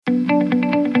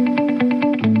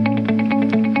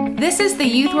is the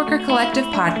Youth Worker Collective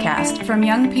podcast from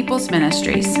Young People's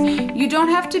Ministries. You don't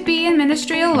have to be in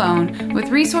ministry alone, with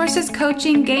resources,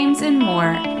 coaching, games, and more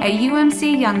at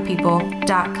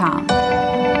umcyoungpeople.com.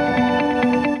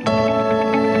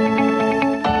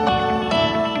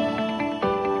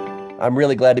 I'm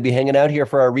really glad to be hanging out here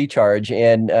for our recharge,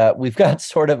 and we've got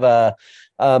sort of a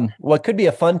what could be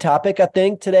a fun topic, I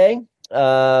think, today.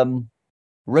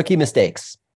 Rookie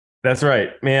mistakes. That's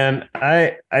right, man.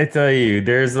 I tell you,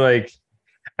 there's like,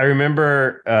 I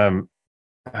remember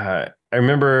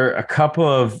a couple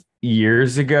of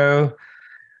years ago,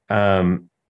 there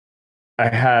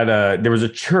was a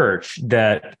church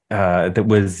that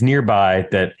was nearby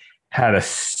that had a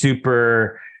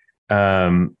super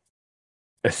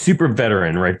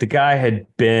veteran, right? The guy had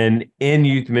been in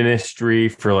youth ministry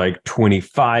for like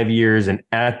 25 years and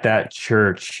at that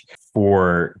church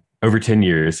for over 10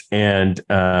 years. And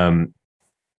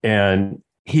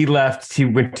he left, he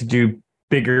went to do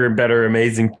bigger and better,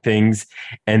 amazing things.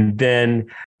 And then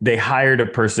they hired a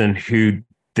person who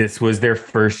this was their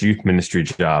first youth ministry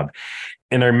job.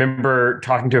 And I remember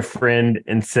talking to a friend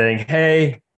and saying,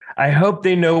 hey, I hope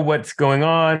they know what's going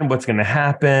on, what's going to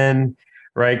happen,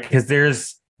 right? Because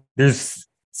there's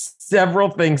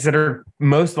several things that are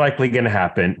most likely going to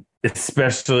happen,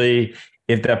 especially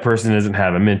if that person doesn't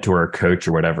have a mentor or coach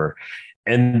or whatever.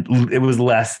 And it was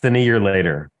less than a year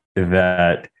later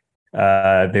that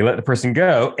they let the person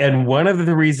go. And one of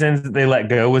the reasons that they let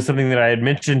go was something that I had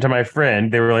mentioned to my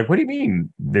friend. They were like, what do you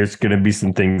mean there's going to be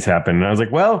some things happen? And I was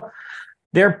like, well,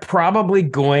 they're probably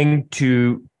going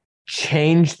to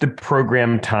change the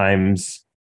program times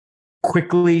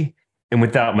quickly and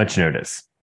without much notice,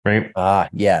 right?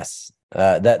 Yes.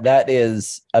 That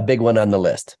is a big one on the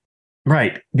list.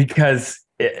 Right, because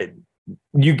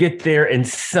you get there and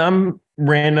some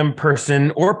random person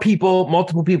or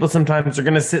multiple people sometimes are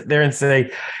going to sit there and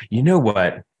say, you know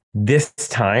what, this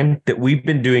time that we've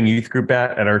been doing youth group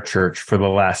at our church for the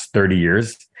last 30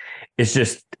 years, it's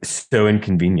just so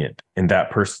inconvenient. And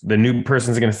the new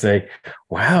person's going to say,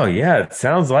 wow, yeah, it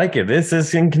sounds like it. This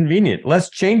is inconvenient.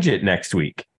 Let's change it next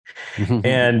week.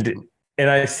 And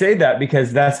I say that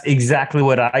because that's exactly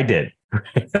what I did.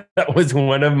 That was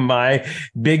one of my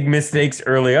big mistakes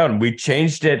early on. We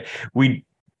changed it. We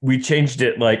changed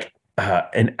it like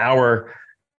an hour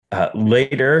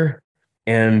later,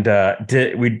 and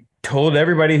we told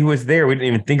everybody who was there. We didn't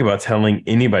even think about telling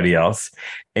anybody else.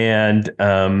 And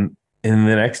in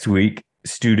the next week,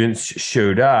 students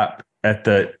showed up at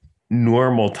the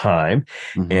normal time,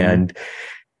 and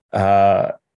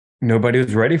nobody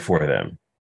was ready for them.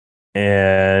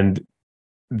 And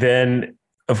then,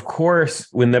 of course,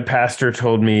 when the pastor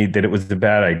told me that it was a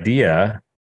bad idea,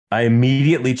 I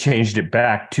immediately changed it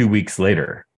back 2 weeks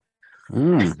later.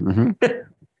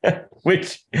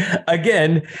 Which,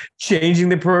 again, changing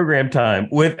the program time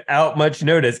without much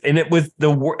notice. And it was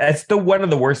that's one of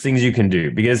the worst things you can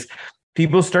do, because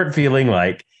people start feeling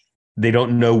like they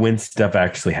don't know when stuff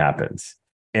actually happens.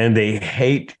 And they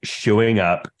hate showing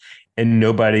up and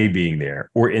nobody being there,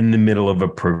 or in the middle of a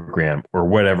program, or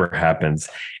whatever happens.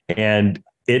 And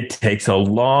it takes a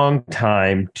long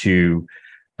time to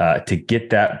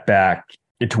get that back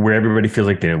to where everybody feels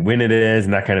like they know when it is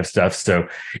and that kind of stuff. So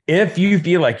if you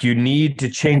feel like you need to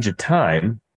change a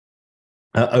time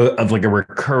of like a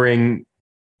recurring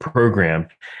program,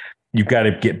 you've got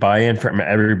to get buy-in from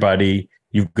everybody.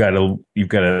 You've got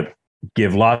to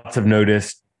give lots of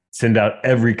notice, send out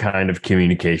every kind of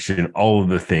communication, all of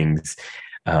the things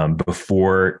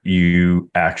before you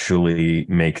actually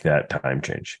make that time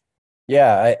change.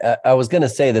 Yeah, I was going to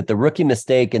say that the rookie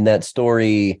mistake in that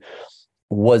story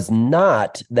was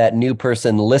not that new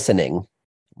person listening,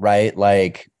 right?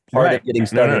 Like part of getting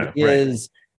started is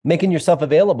making yourself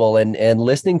available and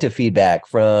listening to feedback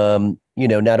from,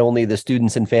 not only the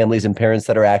students and families and parents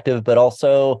that are active, but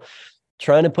also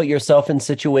trying to put yourself in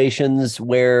situations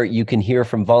where you can hear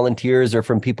from volunteers or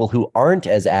from people who aren't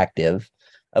as active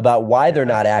about why they're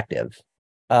not active.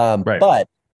 But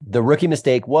the rookie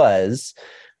mistake was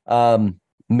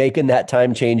making that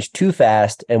time change too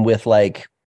fast and with like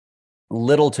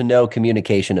little to no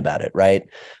communication about it, right?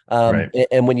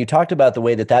 And when you talked about the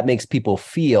way that makes people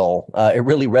feel, it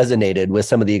really resonated with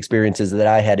some of the experiences that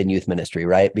I had in youth ministry,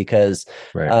 right? Because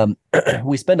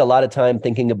we spend a lot of time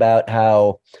thinking about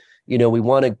how, we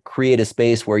want to create a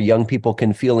space where young people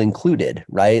can feel included,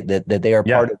 right? That they are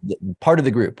part of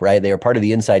the group, right? They are part of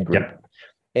the inside group. Yep.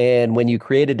 And when you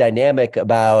create a dynamic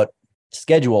about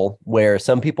schedule where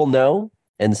some people know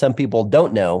and some people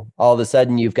don't know, all of a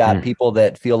sudden you've got people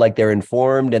that feel like they're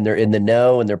informed and they're in the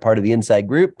know and they're part of the inside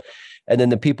group. And then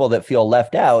the people that feel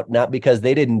left out, not because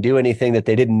they didn't do anything that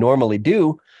they didn't normally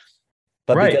do,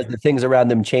 but because the things around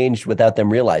them changed without them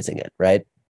realizing it, right?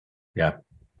 Yeah.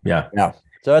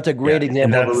 So that's a great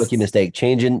example of a rookie mistake,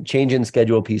 changing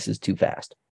schedule pieces too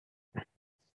fast.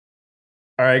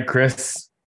 All right, Chris,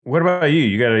 what about you?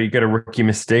 You got a rookie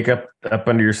mistake up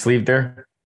under your sleeve there?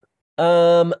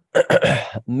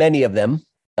 Many of them.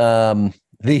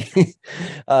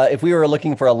 If we were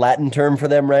looking for a Latin term for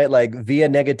them, right? Like via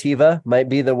negativa might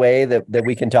be the way that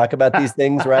we can talk about these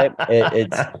things, right?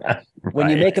 It's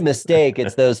when you make a mistake,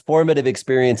 it's those formative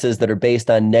experiences that are based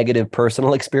on negative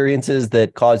personal experiences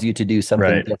that cause you to do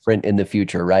something different in the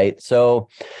future, right? So,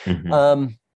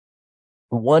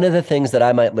 one of the things that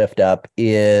I might lift up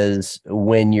is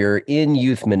when you're in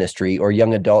youth ministry or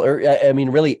young adult, or I mean,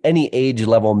 really any age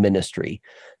level ministry,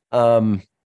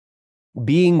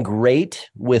 being great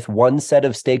with one set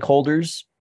of stakeholders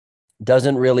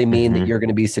doesn't really mean that you're going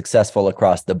to be successful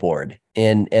across the board.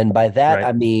 And by that,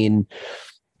 I mean,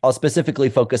 I'll specifically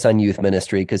focus on youth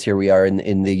ministry because here we are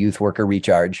in the Youth Worker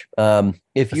Recharge.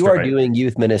 If you are doing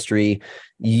youth ministry,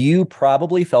 you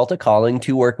probably felt a calling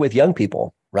to work with young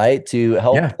people, right? To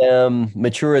help them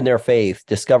mature in their faith,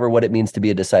 discover what it means to be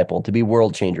a disciple, to be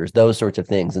world changers, those sorts of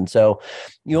things. And so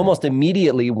you almost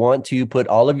immediately want to put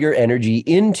all of your energy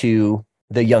into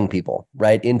the young people,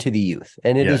 right? Into the youth.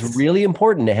 And it is really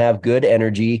important to have good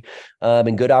energy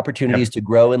and good opportunities to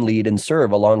grow and lead and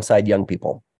serve alongside young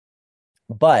people.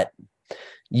 But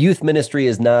youth ministry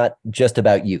is not just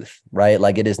about youth, right?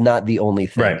 Like it is not the only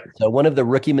thing. Right. So one of the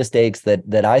rookie mistakes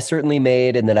that I certainly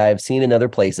made and that I've seen in other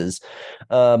places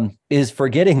is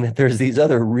forgetting that there's these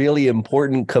other really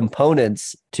important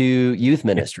components to youth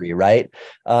ministry, right?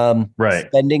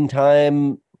 Spending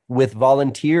time with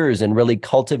volunteers and really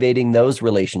cultivating those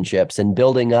relationships and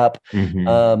building up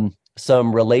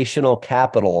some relational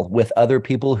capital with other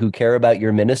people who care about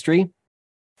your ministry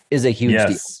is a huge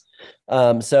deal.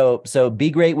 So be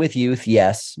great with youth.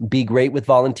 Yes. Be great with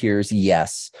volunteers.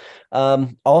 Yes.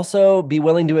 Also be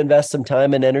willing to invest some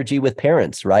time and energy with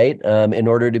parents, right? In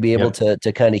order to be able to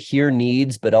kind of hear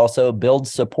needs, but also build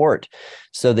support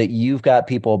so that you've got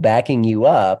people backing you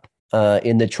up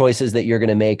in the choices that you're going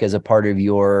to make as a part of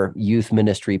your youth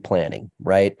ministry planning,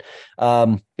 right?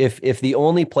 If the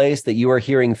only place that you are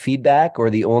hearing feedback or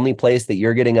the only place that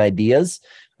you're getting ideas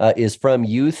is from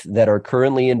youth that are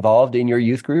currently involved in your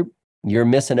youth group, you're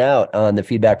missing out on the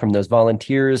feedback from those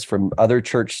volunteers, from other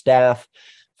church staff,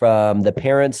 from the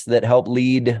parents that help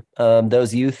lead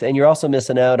those youth. And you're also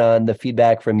missing out on the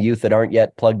feedback from youth that aren't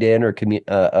yet plugged in or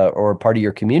part of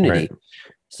your community. Right.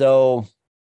 So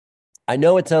I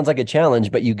know it sounds like a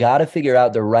challenge, but you got to figure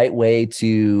out the right way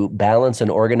to balance and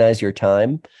organize your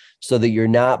time so that you're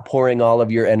not pouring all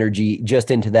of your energy just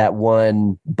into that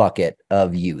one bucket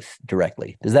of youth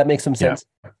directly. Does that make some sense?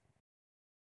 Yeah.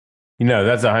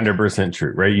 That's 100%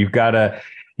 true, right? You've got to,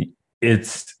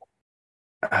 it's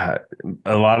a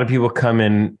lot of people come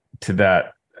in to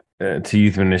that, to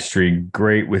youth ministry,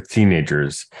 great with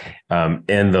teenagers,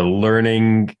 and the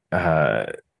learning,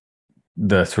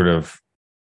 the sort of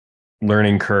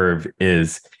learning curve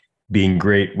is being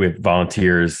great with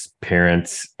volunteers,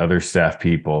 parents, other staff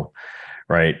people,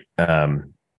 right?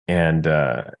 And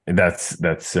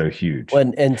that's so huge.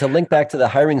 And to link back to the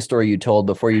hiring story you told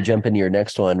before you jump into your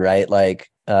next one, right? Like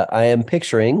I am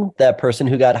picturing that person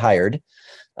who got hired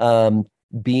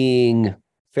being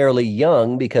fairly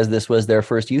young because this was their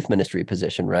first youth ministry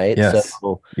position, right? Yes.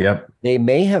 So they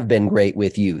may have been great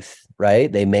with youth,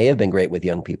 right? They may have been great with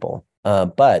young people,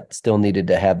 but still needed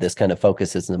to have this kind of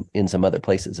focus in some other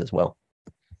places as well.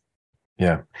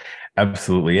 Yeah,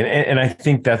 absolutely. And I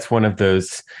think that's one of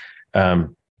those,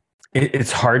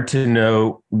 it's hard to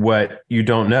know what you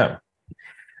don't know.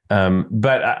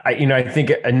 But I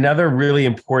think another really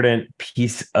important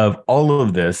piece of all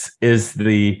of this is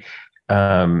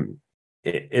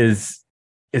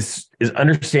is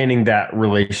understanding that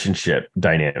relationship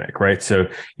dynamic, right? So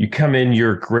you come in,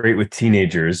 you're great with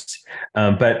teenagers,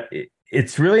 but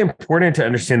it's really important to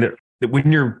understand that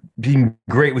when you're being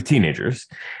great with teenagers,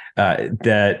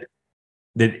 that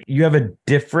you have a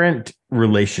different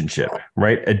relationship,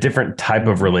 right? A different type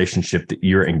of relationship that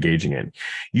you're engaging in.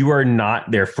 You are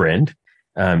not their friend.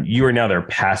 You are now their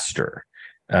pastor.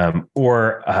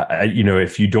 Or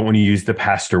if you don't want to use the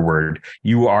pastor word,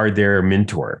 you are their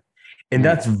mentor. And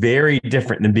that's very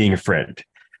different than being a friend.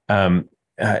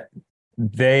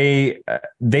 They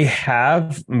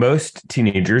have, most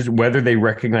teenagers, whether they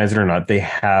recognize it or not, they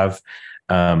have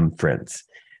friends.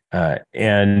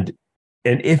 And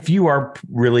if you are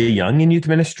really young in youth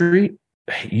ministry,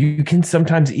 you can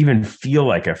sometimes even feel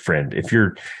like a friend.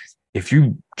 If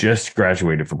you just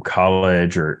graduated from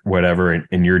college or whatever,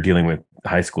 and you're dealing with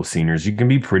high school seniors. You can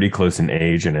be pretty close in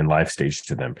age and in life stage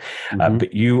to them,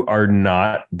 but you are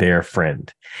not their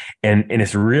friend. And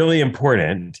it's really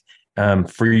important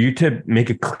for you to make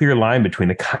a clear line between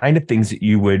the kind of things that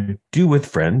you would do with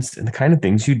friends and the kind of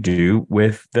things you do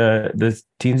with the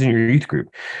teens in your youth group,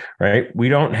 right? We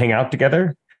don't hang out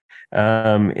together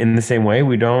in the same way.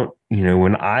 We don't,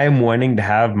 when I'm wanting to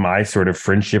have my sort of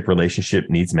friendship relationship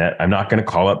needs met, I'm not going to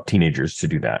call up teenagers to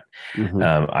do that.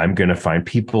 I'm going to find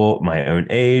people my own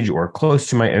age or close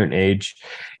to my own age.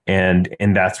 And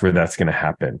that's where that's going to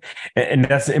happen. And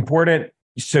that's important.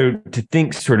 So to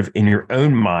think sort of in your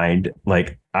own mind,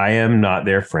 like, I am not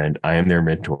their friend, I am their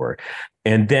mentor.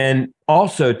 And then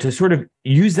also to sort of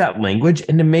use that language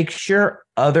and to make sure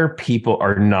other people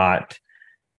are not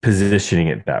positioning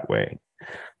it that way.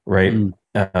 Right.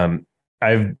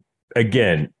 I've,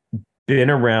 again, been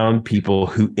around people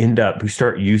who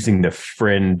start using the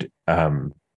friend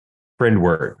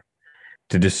word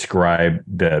to describe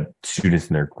the students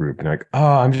in their group. And like,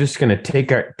 oh, I'm just going to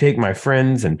take my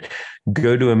friends and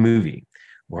go to a movie,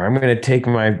 or I'm going to take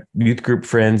my youth group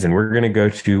friends and we're going to go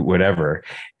to whatever.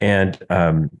 And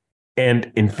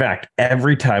in fact,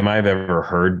 every time I've ever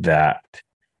heard that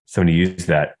somebody use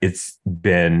that, it's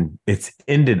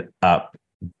ended up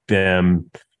them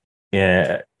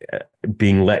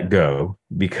being let go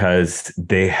because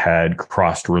they had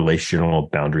crossed relational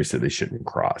boundaries that they shouldn't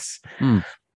cross.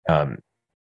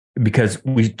 Because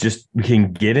we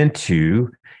can get into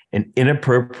an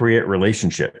inappropriate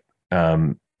relationship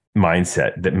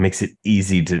mindset that makes it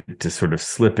easy to sort of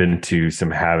slip into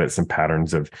some habits and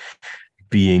patterns of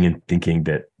being and thinking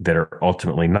that are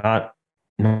ultimately not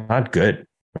good,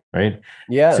 right?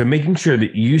 Yeah. So making sure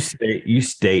that you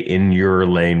stay in your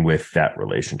lane with that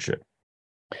relationship.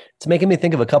 It's making me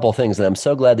think of a couple of things, and I'm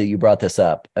so glad that you brought this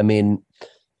up. I mean,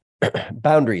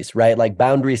 boundaries, right? Like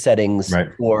boundary settings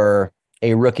for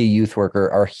a rookie youth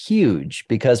worker are huge,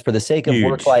 because for the sake of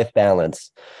work-life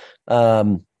balance,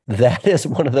 that is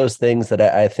one of those things that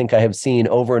I think I have seen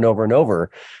over and over and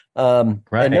over. And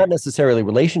not necessarily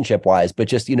relationship-wise, but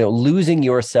just, losing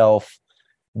yourself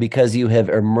because you have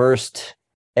immersed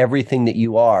everything that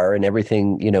you are and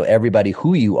everything, everybody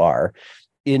who you are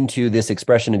into this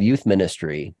expression of youth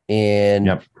ministry.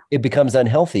 And it becomes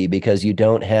unhealthy because you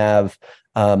don't have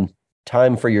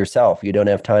time for yourself. You don't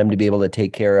have time to be able to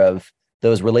take care of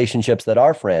those relationships that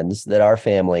are friends, that are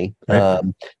family,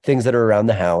 things that are around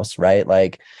the house, right?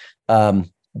 Like,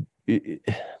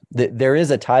 there is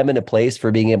a time and a place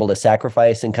for being able to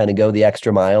sacrifice and kind of go the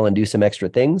extra mile and do some extra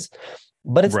things,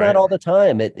 but it's not all the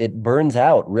time. It burns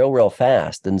out real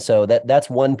fast. And so that's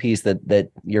one piece that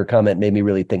your comment made me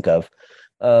really think of.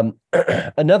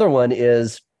 Another one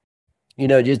is,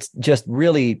 just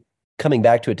really coming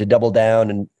back to it, to double down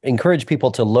and encourage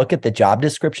people to look at the job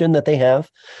description that they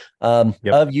have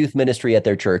of youth ministry at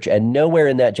their church. And nowhere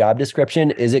in that job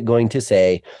description is it going to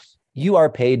say, you are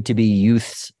paid to be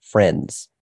youth's friends,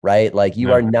 right? Like,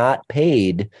 you are not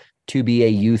paid to be a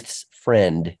youth's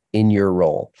friend in your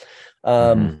role.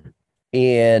 And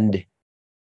so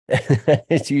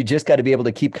you just got to be able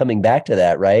to keep coming back to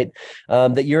that, right?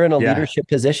 That you're in a leadership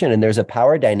position and there's a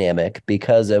power dynamic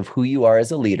because of who you are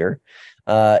as a leader.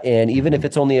 And even if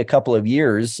it's only a couple of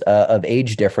years of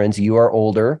age difference, you are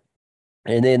older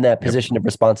and in that position of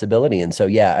responsibility. And so,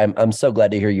 I'm so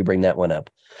glad to hear you bring that one up.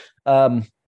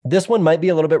 This one might be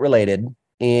a little bit related,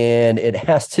 and it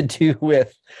has to do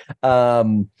with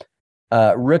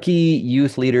rookie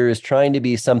youth leaders trying to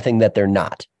be something that they're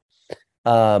not.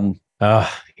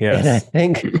 Yes.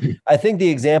 And I think the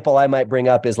example I might bring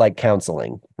up is like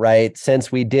counseling, right?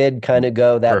 Since we did kind of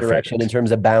go that direction in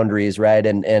terms of boundaries, right?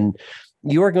 And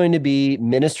you are going to be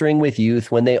ministering with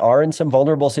youth when they are in some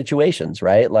vulnerable situations,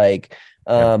 right? Like,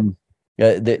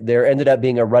 there ended up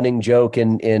being a running joke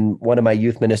in one of my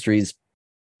youth ministries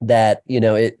that,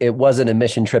 it wasn't a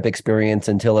mission trip experience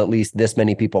until at least this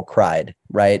many people cried,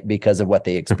 right? Because of what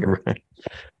they experienced.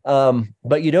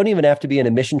 But you don't even have to be in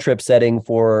a mission trip setting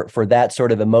for that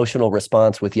sort of emotional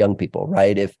response with young people,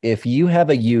 right? If you have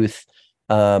a youth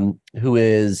who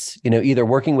is, either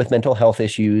working with mental health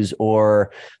issues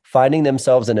or finding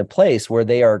themselves in a place where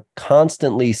they are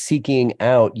constantly seeking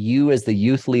out you as the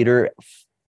youth leader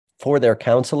for their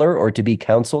counselor or to be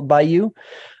counseled by you,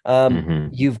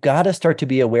 you've got to start to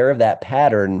be aware of that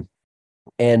pattern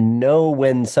and know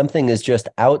when something is just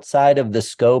outside of the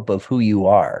scope of who you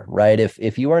are, right?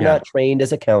 If you are not trained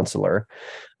as a counselor,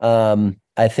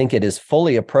 I think it is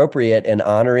fully appropriate and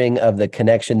honoring of the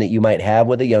connection that you might have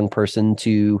with a young person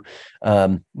to,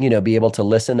 be able to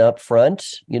listen up front,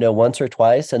 once or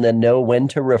twice, and then know when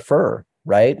to refer,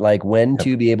 right? Like when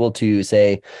to be able to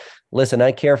say, listen,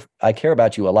 I care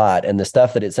about you a lot. And the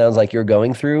stuff that it sounds like you're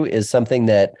going through is something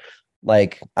that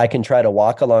like I can try to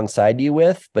walk alongside you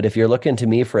with, but if you're looking to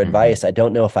me for advice, I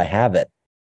don't know if I have it.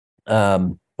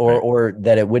 Or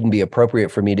that it wouldn't be appropriate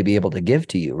for me to be able to give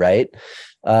to you. Right.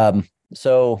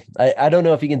 So I don't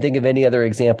know if you can think of any other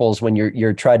examples when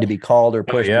you're tried to be called or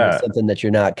pushed into something that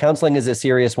you're not. Counseling is a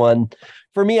serious one.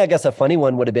 For me, I guess a funny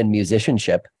one would have been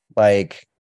musicianship. Like,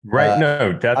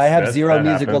 I have zero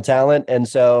musical talent. And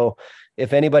so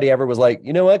if anybody ever was like,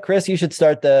 you know what, Chris, you should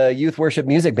start the youth worship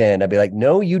music band, I'd be like,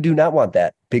 no, you do not want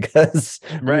that, because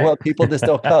we want people to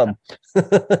still come.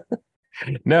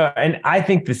 No, and I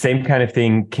think the same kind of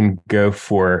thing can go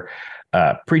for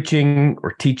preaching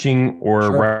or teaching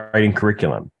or writing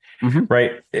curriculum,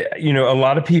 right? You know, a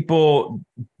lot of people,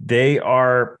 they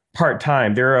are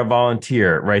part-time, they're a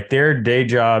volunteer, right? Their day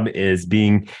job is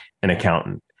being an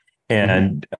accountant.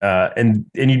 And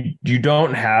you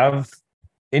don't have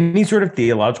any sort of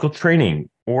theological training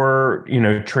or, you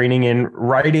know, training in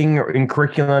writing or in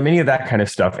curriculum, any of that kind of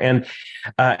stuff. And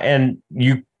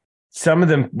some of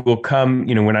them will come,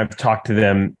 you know, when I've talked to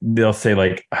them, they'll say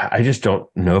like, I just don't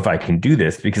know if I can do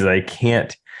this because I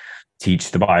can't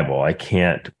teach the Bible. I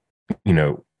can't, you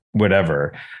know,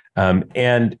 whatever.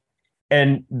 And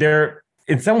they're,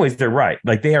 in some ways they're right.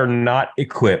 Like they are not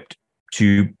equipped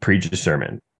to preach a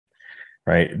sermon.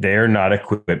 Right. They're not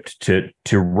equipped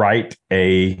to write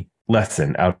a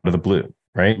lesson out of the blue.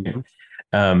 Right.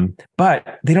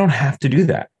 But they don't have to do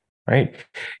that. Right.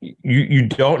 You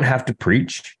don't have to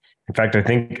preach. In fact, I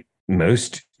think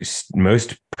most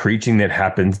preaching that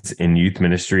happens in youth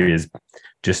ministry is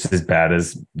just as bad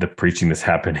as the preaching that's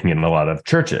happening in a lot of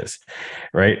churches.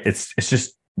 Right. It's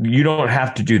just, you don't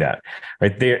have to do that.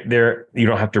 Right. You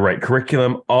don't have to write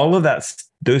curriculum. All of that.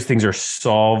 Those things are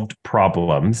solved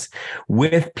problems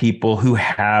with people who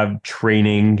have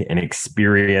training and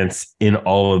experience in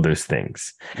all of those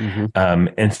things.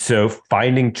 And so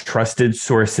finding trusted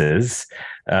sources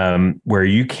where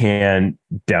you can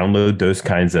download those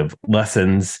kinds of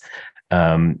lessons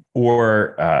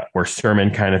or sermon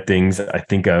kind of things. I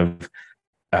think of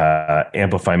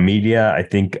Amplify Media. I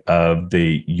think of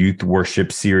the youth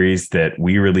worship series that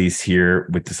we release here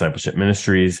with Discipleship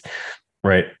Ministries.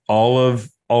 Right. All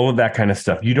of that kind of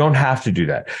stuff. You don't have to do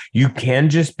that. You can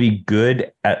just be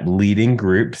good at leading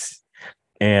groups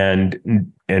and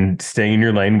stay in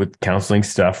your lane with counseling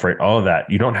stuff, right? All of that.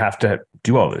 You don't have to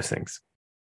do all those things.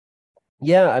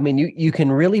 Yeah. I mean, you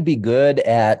can really be good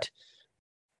at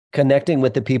connecting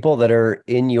with the people that are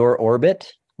in your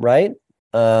orbit, right?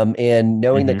 And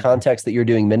knowing the context that you're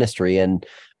doing ministry, and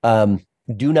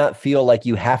do not feel like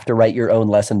you have to write your own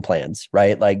lesson plans,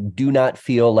 right? Like, do not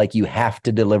feel like you have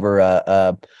to deliver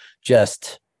a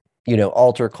just, you know,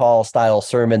 altar call style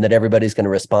sermon that everybody's going to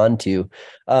respond to.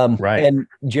 Right. And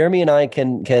Jeremy and I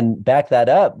can back that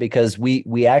up because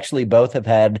we actually both have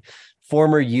had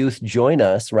former youth join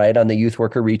us, right, on the Youth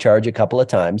Worker Recharge a couple of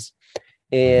times.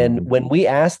 And when we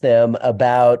asked them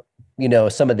about, you know,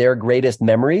 some of their greatest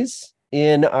memories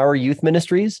in our youth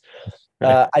ministries,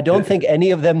 I don't think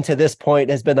any of them to this point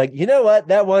has been like, you know what,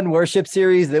 that one worship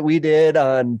series that we did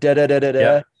on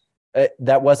that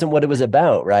wasn't what it was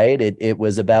about, right? It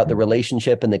was about the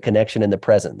relationship and the connection and the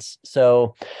presence.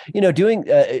 So, you know, doing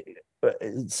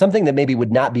something that maybe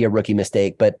would not be a rookie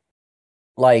mistake, but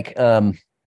like,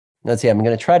 let's see, I'm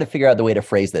going to try to figure out the way to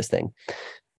phrase this thing.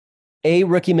 A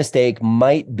rookie mistake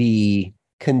might be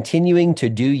continuing to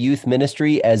do youth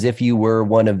ministry as if you were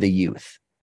one of the youth.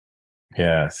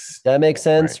 Yes. That makes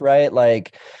sense, right?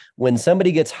 Like when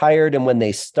somebody gets hired and when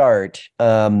they start,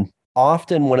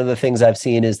 often one of the things I've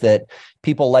seen is that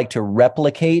people like to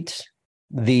replicate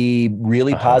the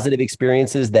really positive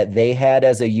experiences that they had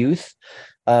as a youth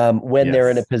when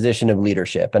they're in a position of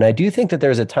leadership. And I do think that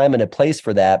there's a time and a place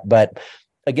for that. But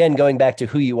again, going back to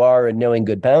who you are and knowing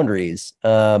good boundaries,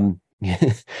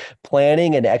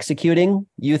 planning and executing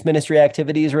youth ministry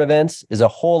activities or events is a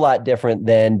whole lot different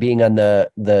than being on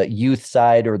the youth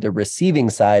side or the receiving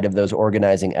side of those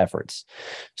organizing efforts.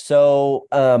 So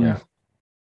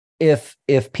if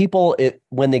people,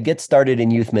 when they get started in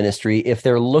youth ministry, if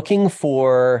they're looking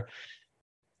for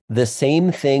the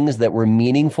same things that were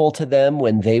meaningful to them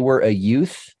when they were a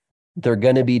youth, they're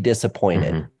going to be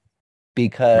disappointed.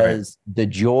 Because the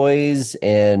joys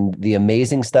and the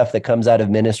amazing stuff that comes out of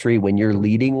ministry when you're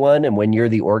leading one and when you're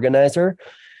the organizer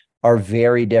are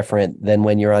very different than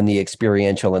when you're on the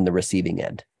experiential and the receiving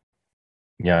end.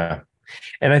 Yeah.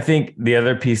 And I think the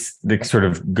other piece that sort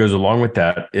of goes along with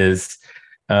that is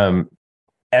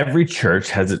every church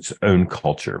has its own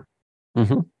culture.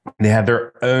 They have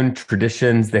their own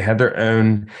traditions. They have their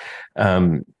own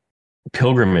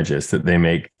pilgrimages that they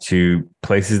make to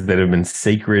places that have been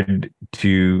sacred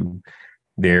to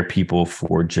their people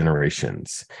for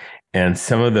generations. And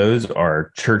some of those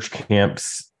are church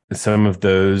camps. Some of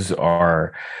those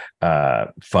are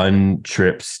fun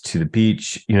trips to the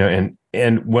beach,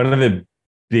 and one of the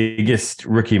biggest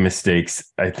rookie mistakes,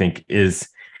 I think, is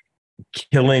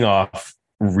killing off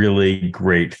really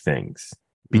great things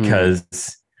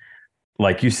because,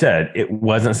 like you said, it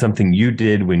wasn't something you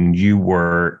did when you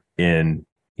were in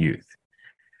youth.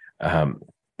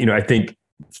 I think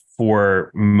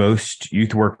for most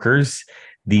youth workers,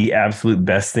 the absolute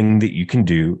best thing that you can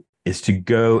do is to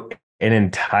go an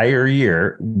entire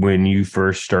year when you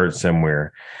first start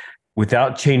somewhere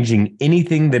without changing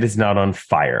anything that is not on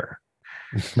fire,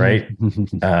 right?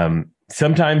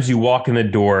 Sometimes you walk in the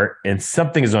door and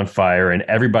something is on fire and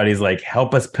everybody's like,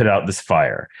 help us put out this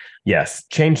fire. Yes,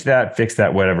 change that, fix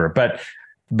that, whatever.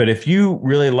 But if you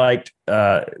really liked,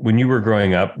 when you were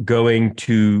growing up, going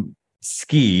to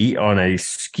ski on a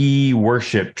ski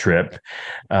worship trip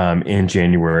in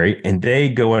January, and they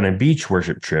go on a beach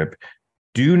worship trip,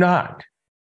 do not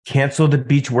cancel the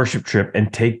beach worship trip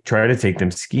and try to take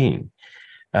them skiing.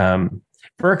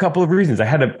 For a couple of reasons. I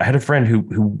had a friend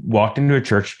who walked into a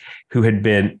church who had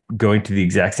been going to the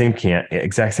exact same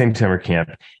summer camp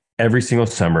every single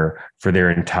summer for their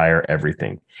entire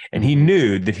everything. And he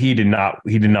knew that he did not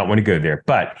want to go there,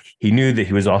 but he knew that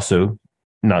he was also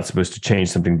not supposed to change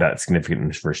something that significant in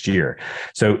his first year.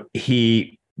 So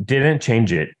he didn't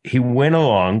change it. He went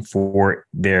along for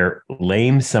their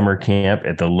lame summer camp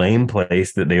at the lame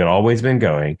place that they had always been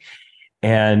going.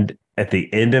 And at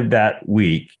the end of that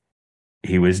week,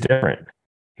 he was different.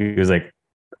 He was like,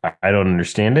 I don't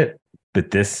understand it, but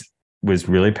this was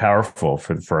really powerful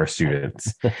for our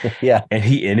students. Yeah. And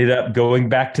he ended up going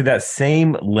back to that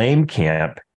same lame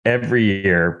camp every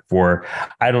year for,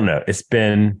 I don't know, it's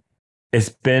been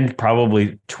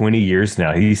probably 20 years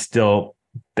now. He's still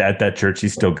at that church.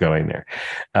 He's still going there.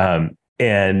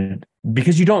 And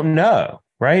because you don't know,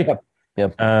 right?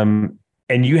 Yep. And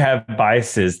you have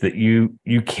biases that you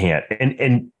can't.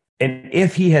 And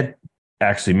if he had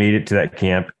actually made it to that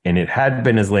camp and it had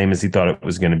been as lame as he thought it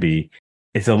was going to be,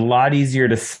 it's a lot easier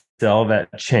to sell that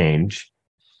change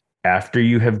after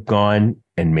you have gone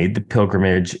and made the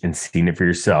pilgrimage and seen it for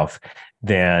yourself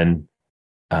than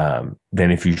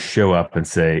if you show up and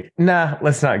say, nah,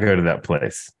 let's not go to that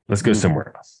place. Let's go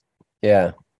somewhere else.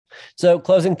 Yeah. So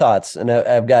closing thoughts, and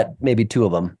I've got maybe two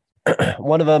of them.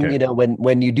 One of them, Okay.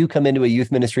 when you do come into a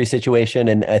youth ministry situation,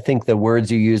 and I think the words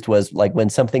you used was like, when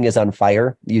something is on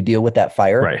fire, you deal with that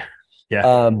fire. Right.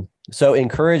 Yeah. So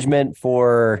encouragement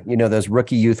for, those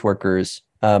rookie youth workers,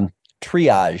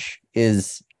 triage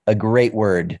is a great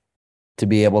word to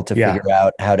be able to figure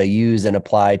out how to use and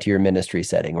apply to your ministry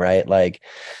setting, right? Like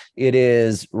it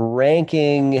is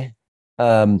ranking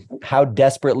how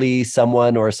desperately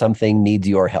someone or something needs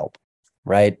your help,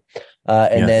 right?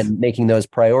 And then making those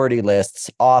priority lists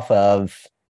off of,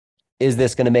 is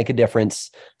this going to make a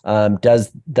difference?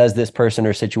 Does this person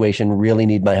or situation really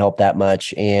need my help that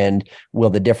much? And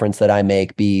will the difference that I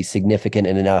make be significant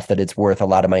and enough that it's worth a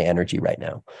lot of my energy right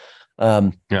now?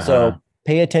 So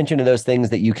pay attention to those things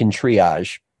that you can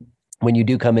triage when you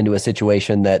do come into a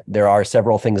situation that there are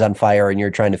several things on fire and you're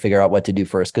trying to figure out what to do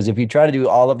first. Because if you try to do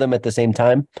all of them at the same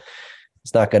time,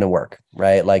 it's not going to work,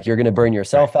 right? Like you're going to burn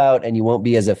yourself out and you won't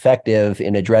be as effective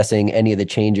in addressing any of the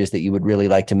changes that you would really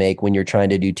like to make when you're trying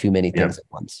to do too many things at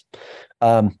once.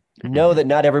 Know that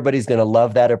not everybody's going to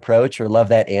love that approach or love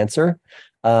that answer.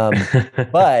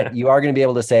 But you are going to be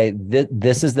able to say,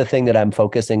 this is the thing that I'm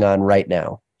focusing on right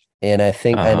now. And I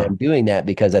think, and I'm doing that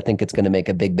because I think it's going to make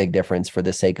a big, big difference for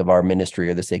the sake of our ministry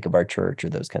or the sake of our church or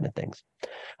those kind of things.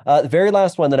 The very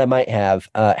last one that I might have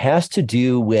has to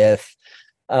do with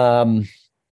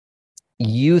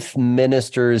youth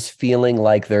ministers feeling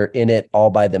like they're in it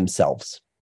all by themselves.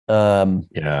 And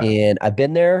I've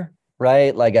been there,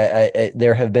 right? Like I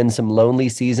there have been some lonely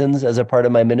seasons as a part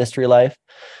of my ministry life.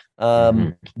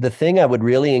 The thing I would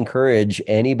really encourage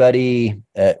anybody,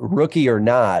 rookie or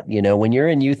not, when you're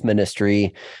in youth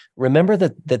ministry, remember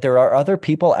that there are other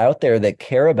people out there that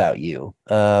care about you,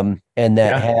 and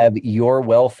that have your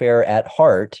welfare at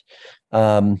heart.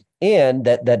 And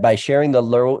that by sharing the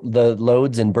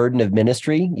loads and burden of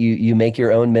ministry, you make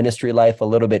your own ministry life a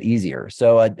little bit easier.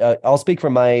 So I'll speak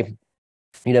from my,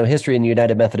 history in the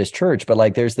United Methodist Church, but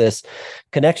like there's this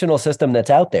connectional system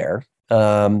that's out there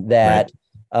that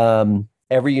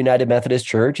every United Methodist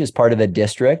Church is part of a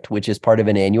district, which is part of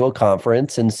an annual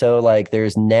conference. And so like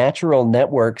there's natural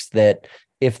networks that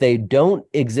if they don't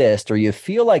exist or you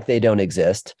feel like they don't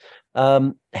exist,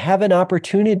 have an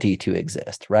opportunity to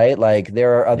exist, right? Like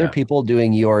there are other people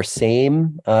doing your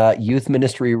same youth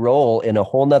ministry role in a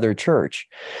whole nother church.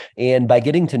 And by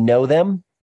getting to know them,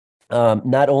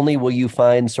 not only will you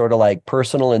find sort of like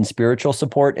personal and spiritual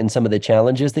support in some of the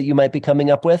challenges that you might be coming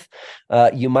up with,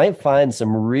 you might find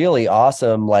some really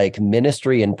awesome like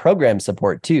ministry and program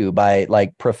support too, by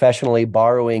like professionally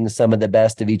borrowing some of the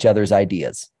best of each other's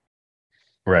ideas.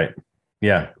 Right.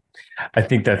 Yeah. I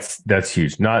think that's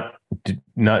huge. Not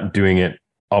doing it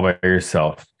all by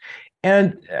yourself.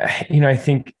 And, I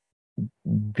think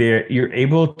you're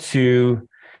able to,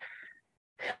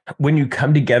 when you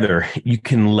come together, you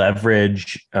can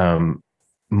leverage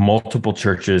multiple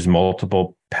churches,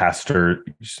 multiple pastors,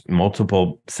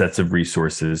 multiple sets of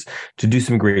resources to do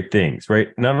some great things, right?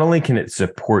 Not only can it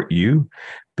support you,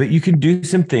 but you can do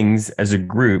some things as a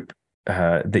group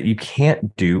that you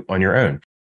can't do on your own.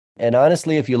 And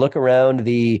honestly, if you look around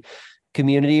the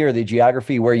community or the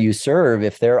geography where you serve,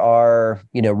 if there are,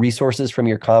 resources from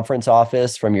your conference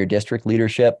office, from your district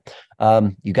leadership,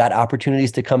 you got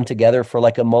opportunities to come together for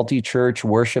like a multi-church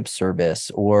worship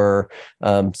service or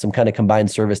some kind of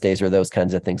combined service days or those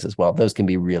kinds of things as well. Those can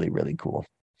be really, really cool.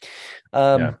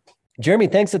 Jeremy,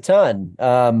 thanks a ton.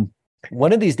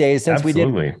 One of these days, since we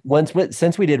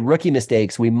did rookie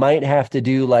mistakes, we might have to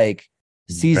do like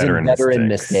seasoned veteran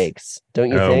mistakes. Don't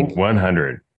you think?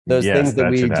 100. Those things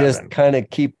that we just kind of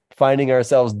keep finding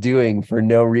ourselves doing for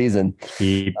no reason.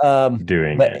 Keep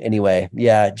doing but it. Anyway,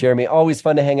 Jeremy, always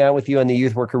fun to hang out with you on the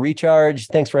Youth Worker Recharge.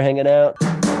 Thanks for hanging out.